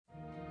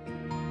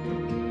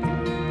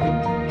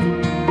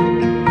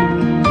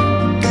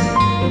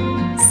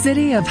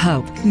City of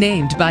Hope,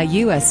 named by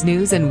U.S.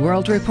 News and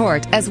World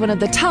Report as one of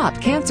the top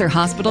cancer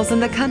hospitals in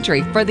the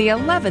country for the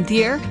 11th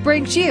year,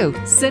 brings you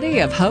City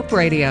of Hope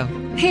Radio.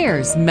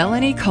 Here's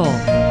Melanie Cole.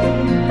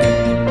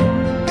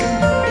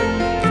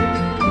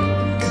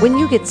 When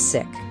you get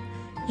sick,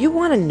 you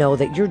want to know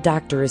that your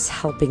doctor is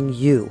helping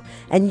you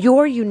and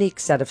your unique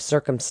set of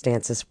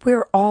circumstances.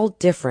 We're all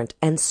different,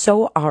 and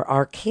so are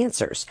our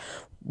cancers.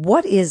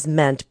 What is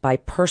meant by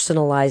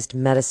personalized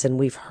medicine?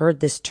 We've heard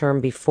this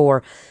term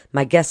before.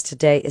 My guest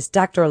today is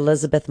Dr.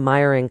 Elizabeth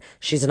Meyering.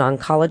 She's an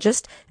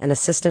oncologist and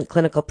assistant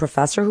clinical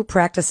professor who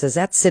practices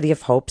at City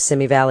of Hope,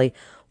 Simi Valley.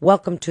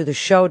 Welcome to the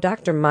show,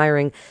 Dr.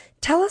 Meyering.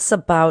 Tell us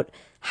about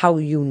how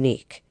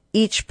unique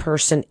each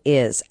person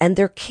is and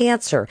their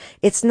cancer.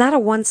 It's not a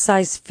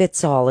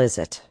one-size-fits-all, is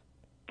it?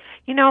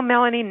 You know,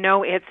 Melanie,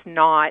 no, it's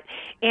not.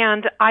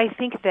 And I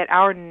think that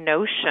our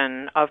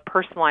notion of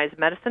personalized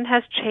medicine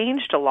has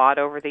changed a lot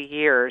over the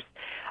years.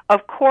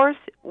 Of course,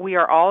 we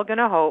are all going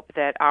to hope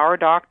that our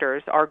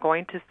doctors are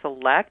going to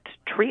select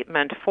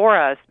treatment for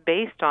us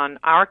based on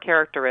our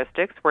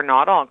characteristics. We're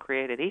not all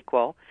created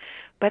equal.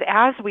 But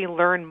as we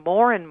learn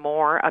more and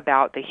more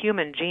about the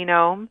human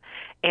genome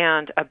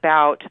and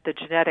about the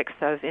genetics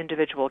of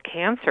individual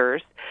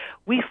cancers,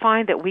 we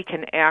find that we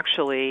can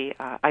actually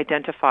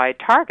identify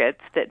targets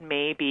that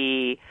may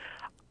be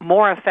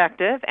more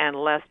effective and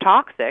less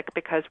toxic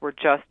because we're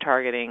just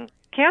targeting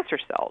cancer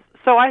cells.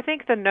 So I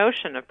think the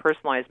notion of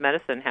personalized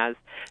medicine has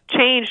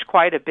changed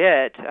quite a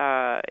bit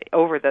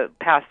over the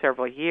past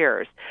several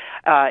years.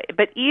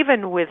 But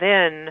even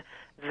within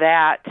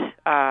that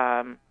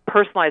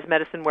personalized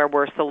medicine where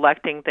we're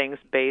selecting things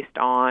based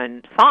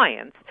on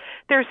science,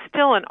 there's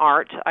still an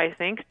art, I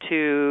think,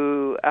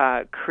 to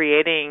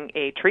creating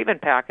a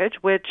treatment package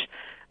which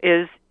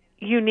is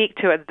unique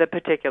to the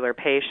particular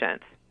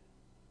patient.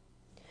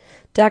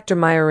 Dr.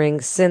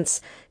 Meyering,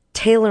 since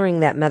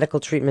tailoring that medical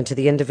treatment to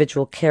the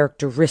individual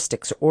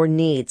characteristics or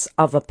needs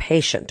of a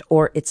patient,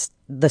 or it's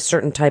the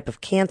certain type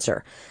of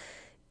cancer,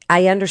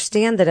 I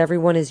understand that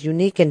everyone is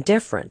unique and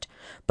different,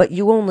 but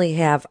you only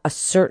have a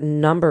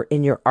certain number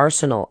in your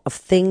arsenal of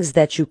things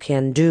that you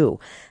can do.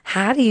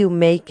 How do you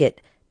make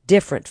it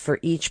different for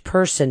each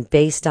person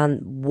based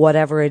on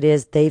whatever it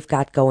is they've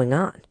got going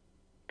on?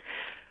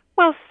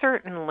 Well,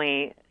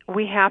 certainly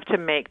we have to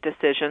make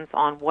decisions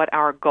on what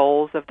our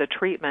goals of the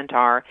treatment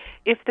are.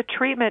 If the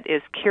treatment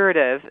is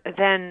curative,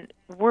 then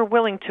we're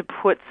willing to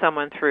put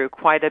someone through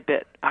quite a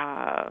bit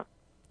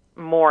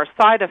more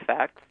side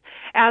effects,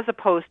 as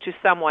opposed to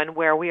someone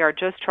where we are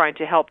just trying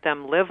to help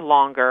them live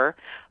longer,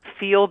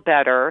 feel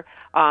better,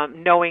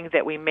 knowing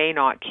that we may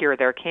not cure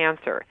their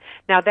cancer.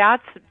 Now,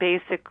 that's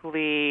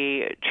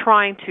basically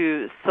trying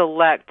to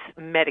select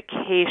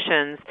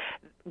medications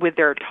with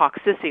their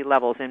toxicity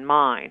levels in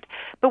mind.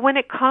 But when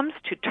it comes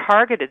to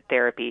targeted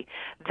therapy,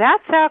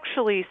 that's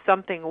actually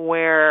something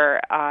where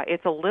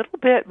it's a little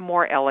bit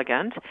more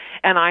elegant,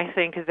 and I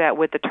think that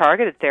with the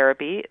targeted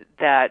therapy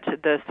that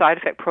the side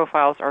effect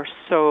profiles are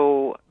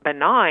so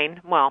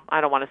benign, well,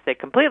 I don't want to say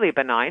completely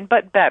benign,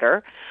 but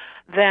better,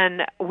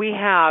 then we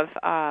have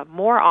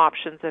more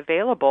options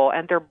available,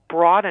 and they're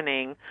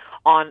broadening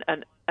on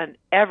an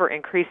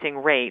ever-increasing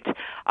rate.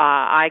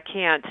 I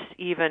can't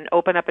even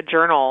open up a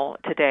journal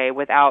today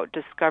without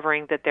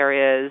discovering that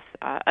there is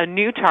a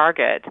new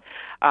target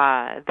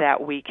that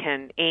we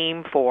can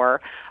aim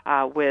for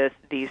with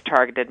these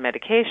targeted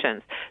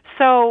medications.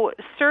 So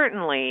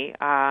certainly,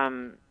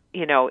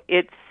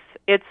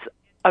 it's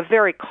a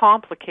very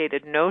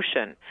complicated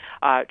notion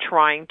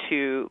trying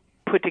to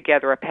put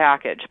together a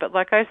package. But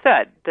like I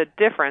said, the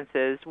difference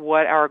is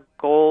what our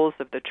goals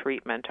of the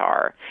treatment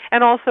are,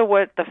 and also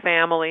what the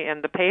family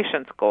and the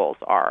patient's goals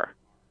are.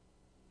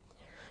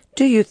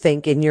 Do you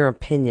think, in your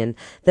opinion,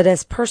 that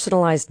as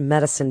personalized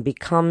medicine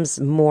becomes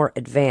more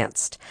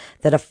advanced,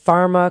 that a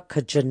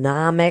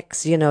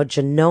pharmacogenomics,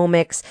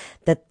 genomics,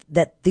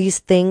 that these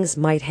things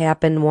might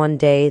happen one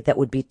day that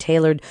would be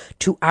tailored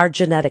to our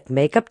genetic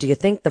makeup? Do you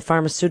think the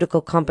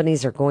pharmaceutical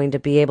companies are going to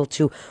be able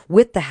to,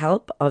 with the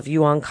help of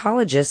you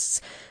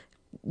oncologists,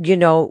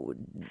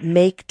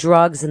 make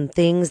drugs and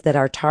things that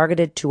are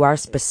targeted to our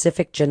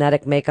specific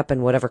genetic makeup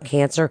and whatever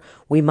cancer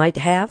we might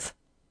have?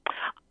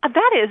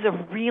 That is a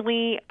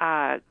really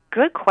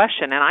good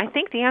question, and I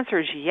think the answer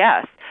is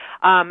yes.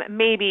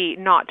 Maybe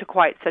not to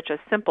quite such a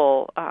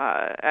simple,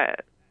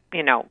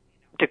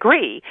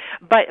 degree.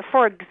 But,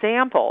 for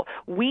example,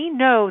 we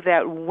know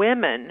that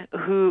women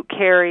who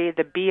carry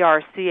the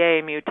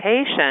BRCA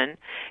mutation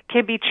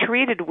can be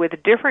treated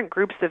with different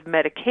groups of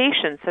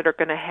medications that are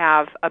going to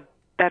have a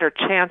better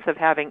chance of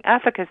having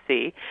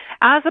efficacy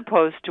as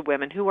opposed to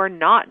women who are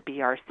not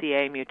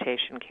BRCA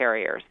mutation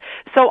carriers.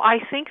 So I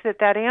think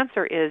that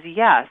answer is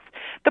yes.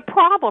 The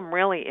problem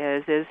really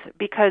is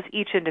because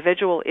each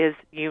individual is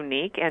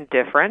unique and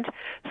different,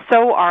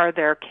 so are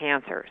their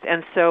cancers.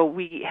 And so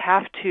we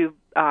have to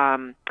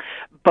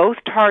both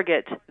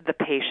target the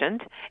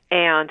patient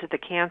and the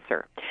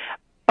cancer.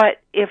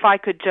 But if I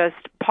could just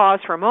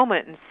pause for a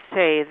moment and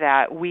say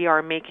that we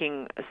are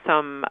making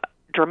some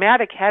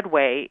dramatic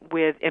headway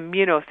with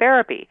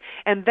immunotherapy,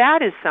 and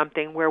that is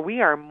something where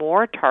we are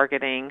more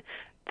targeting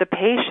the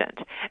patient.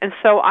 And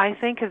so I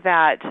think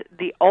that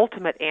the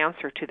ultimate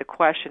answer to the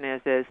question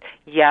is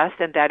yes,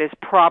 and that is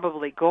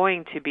probably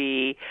going to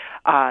be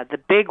the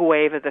big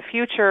wave of the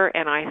future,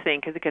 and I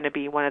think is going to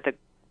be one of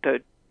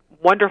the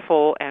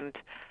wonderful and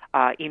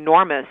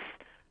enormous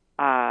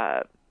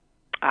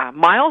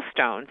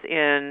milestones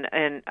in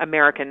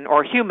American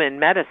or human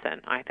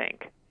medicine, I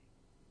think.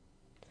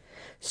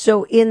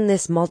 So in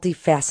this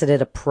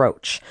multifaceted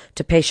approach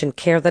to patient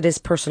care that is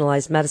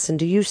personalized medicine,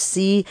 do you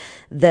see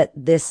that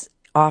this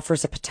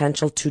offers a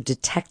potential to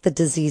detect the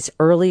disease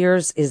earlier?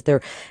 Is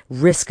there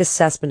risk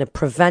assessment and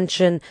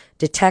prevention,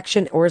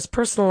 detection, or is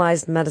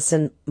personalized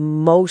medicine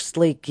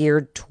mostly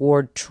geared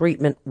toward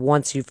treatment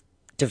once you've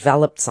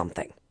developed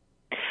something?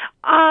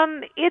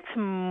 It's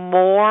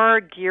more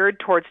geared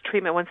towards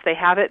treatment once they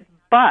have it,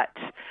 but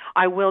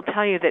I will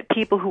tell you that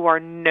people who are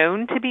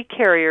known to be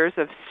carriers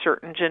of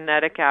certain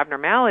genetic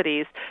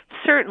abnormalities,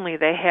 certainly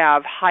they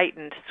have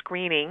heightened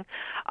screening.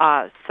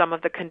 Some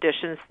of the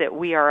conditions that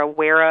we are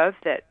aware of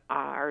that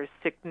are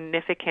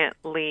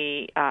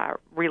significantly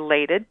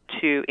related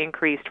to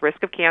increased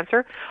risk of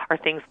cancer are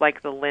things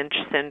like the Lynch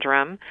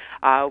syndrome,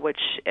 which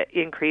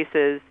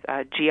increases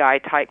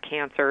GI-type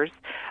cancers,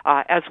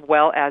 as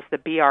well as the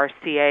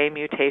BRCA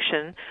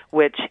mutation,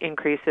 which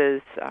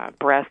increases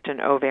breast and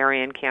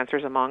ovarian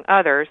cancers, among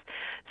others.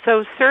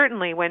 So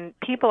certainly when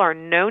people are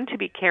known to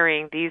be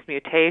carrying these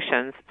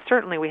mutations,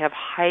 certainly we have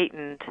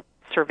heightened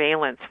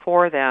surveillance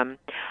for them.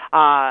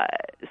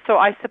 So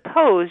I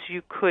suppose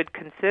you could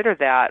consider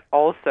that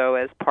also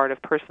as part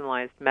of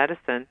personalized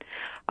medicine.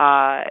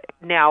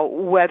 Now,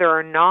 whether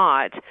or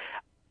not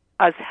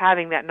us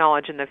having that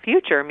knowledge in the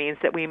future means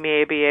that we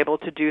may be able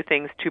to do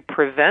things to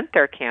prevent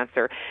their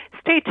cancer.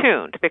 Stay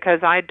tuned, because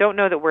I don't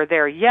know that we're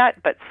there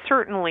yet, but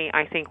certainly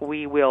I think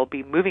we will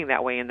be moving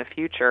that way in the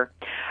future.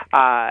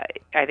 I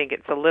think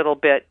it's a little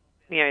bit,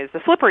 it's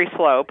a slippery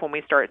slope when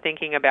we start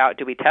thinking about,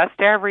 do we test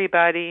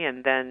everybody,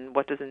 and then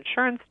what does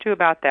insurance do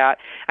about that?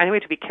 I think we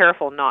have to be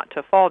careful not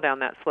to fall down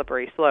that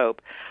slippery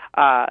slope.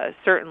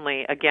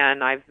 Certainly,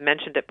 again, I've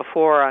mentioned it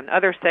before on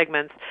other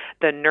segments,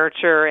 the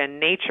nurture and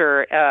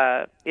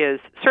nature is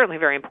certainly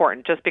very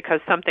important. Just because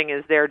something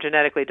is there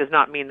genetically does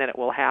not mean that it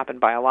will happen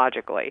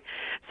biologically.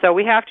 So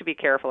we have to be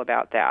careful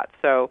about that.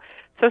 So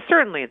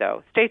certainly,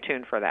 though, stay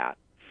tuned for that.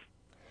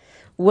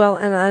 Well,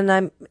 and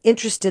I'm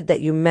interested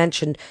that you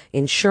mentioned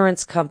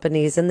insurance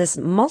companies and this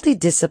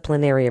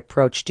multidisciplinary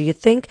approach. Do you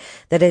think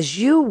that as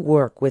you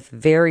work with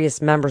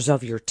various members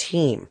of your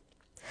team,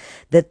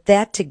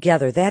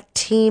 that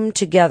team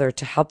together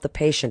to help the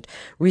patient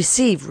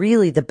receive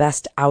really the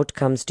best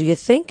outcomes, do you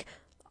think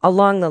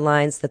along the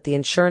lines that the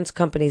insurance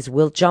companies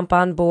will jump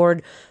on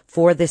board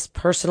for this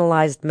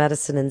personalized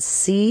medicine and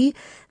see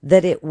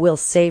that it will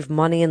save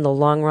money in the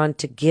long run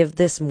to give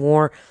this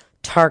more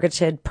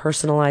targeted,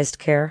 personalized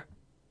care?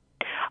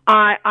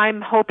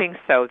 I'm hoping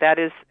so. That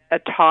is a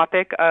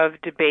topic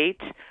of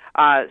debate.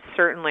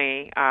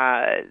 Certainly,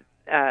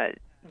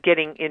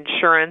 getting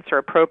insurance or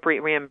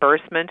appropriate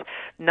reimbursement,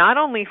 not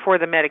only for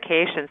the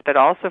medications but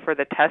also for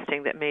the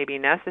testing that may be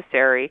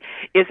necessary,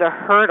 is a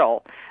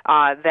hurdle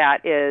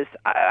that is,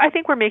 I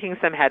think we're making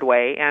some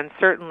headway, and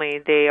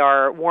certainly they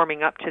are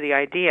warming up to the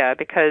idea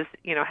because,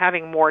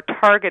 having more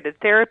targeted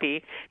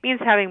therapy means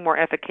having more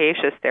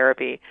efficacious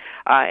therapy,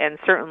 and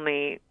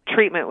certainly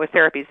treatment with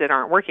therapies that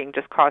aren't working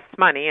just costs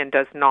money and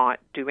does not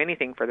do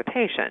anything for the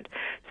patient.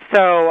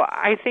 So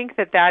I think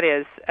that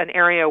is an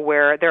area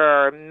where there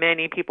are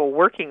many people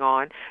working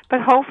on, but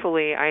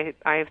hopefully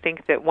I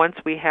think that once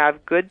we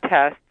have good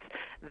tests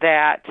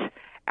that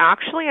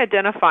actually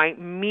identify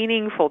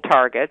meaningful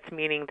targets,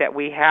 meaning that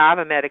we have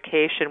a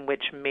medication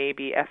which may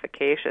be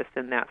efficacious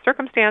in that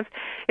circumstance,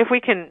 if we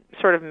can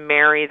sort of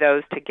marry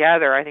those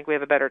together, I think we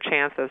have a better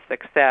chance of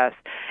success.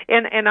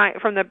 And I,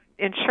 from the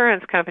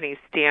insurance company's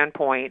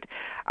standpoint,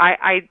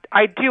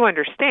 I do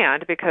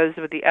understand, because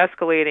with the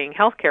escalating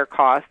healthcare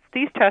costs,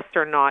 these tests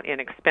are not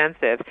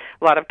inexpensive.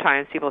 A lot of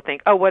times people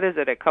think, oh, what is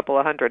it, a couple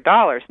of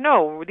 $100s?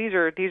 No, these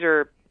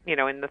are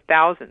in the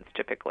thousands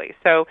typically.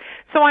 So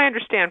I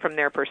understand from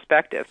their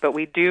perspective, but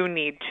we do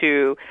need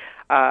to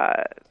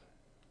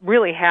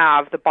really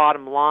have the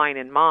bottom line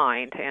in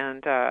mind,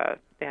 and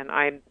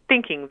I'm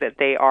thinking that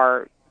they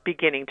are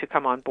beginning to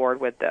come on board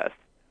with this.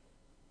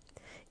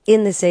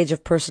 In this age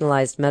of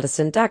personalized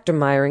medicine, Dr.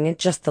 Meyering, in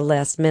just the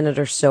last minute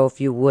or so, if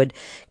you would,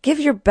 give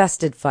your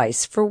best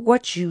advice for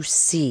what you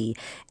see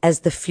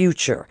as the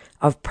future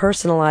of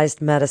personalized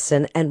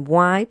medicine and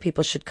why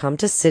people should come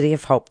to City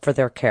of Hope for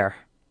their care.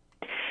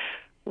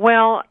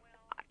 Well,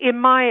 in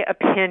my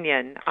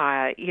opinion,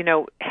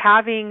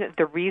 having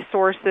the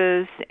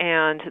resources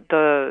and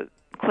the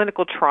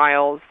clinical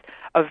trials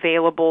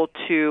available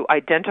to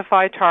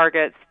identify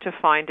targets, to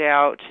find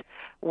out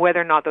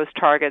whether or not those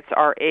targets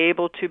are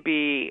able to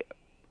be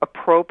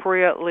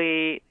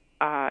appropriately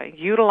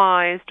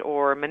utilized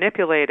or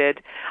manipulated,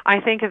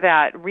 I think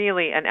that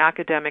really an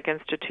academic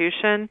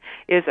institution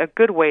is a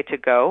good way to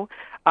go.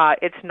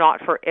 It's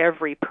not for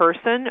every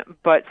person,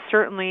 but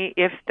certainly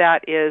if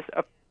that is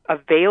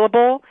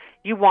available,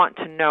 you want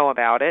to know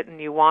about it,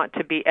 and you want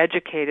to be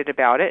educated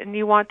about it, and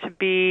you want to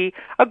be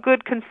a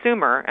good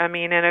consumer, and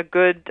a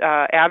good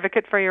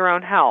advocate for your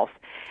own health.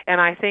 And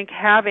I think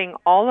having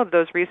all of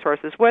those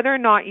resources, whether or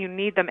not you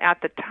need them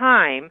at the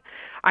time,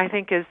 I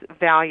think is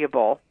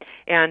valuable.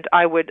 And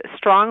I would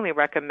strongly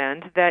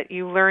recommend that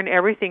you learn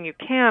everything you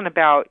can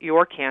about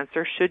your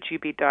cancer should you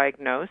be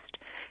diagnosed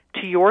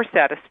to your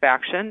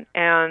satisfaction.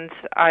 And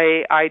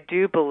I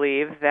do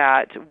believe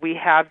that we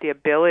have the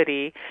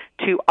ability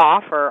to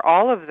offer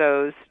all of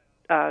those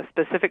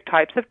specific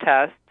types of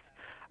tests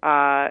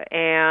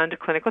and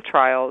clinical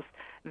trials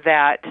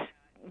that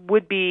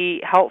would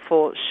be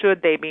helpful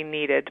should they be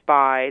needed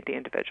by the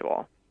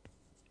individual.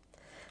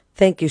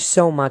 Thank you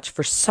so much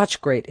for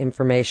such great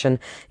information.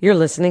 You're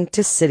listening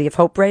to City of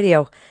Hope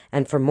Radio.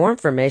 And for more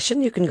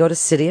information, you can go to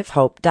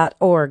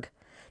cityofhope.org.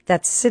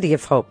 That's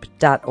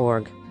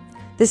cityofhope.org.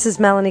 This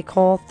is Melanie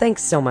Cole.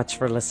 Thanks so much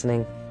for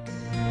listening.